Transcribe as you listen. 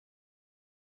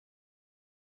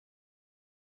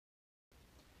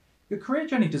Your career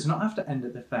journey does not have to end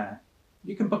at the fair.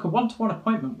 You can book a one-to-one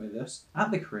appointment with us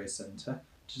at the Career Centre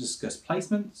to discuss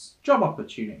placements, job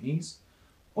opportunities,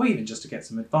 or even just to get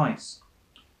some advice.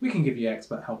 We can give you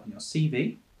expert help on your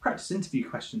CV, practice interview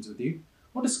questions with you,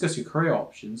 or discuss your career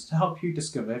options to help you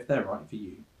discover if they're right for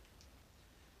you.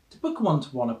 To book a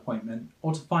one-to-one appointment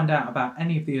or to find out about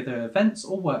any of the other events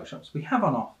or workshops we have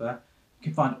on offer, you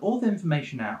can find all the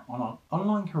information out on our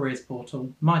online careers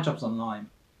portal, My Jobs Online.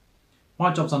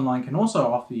 My Jobs Online can also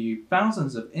offer you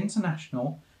thousands of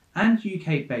international and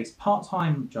UK-based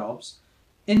part-time jobs,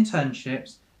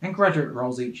 internships, and graduate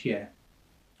roles each year.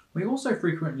 We also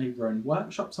frequently run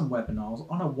workshops and webinars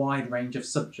on a wide range of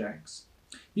subjects.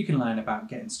 You can learn about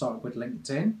getting started with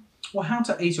LinkedIn or how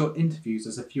to ace your interviews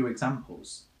as a few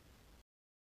examples.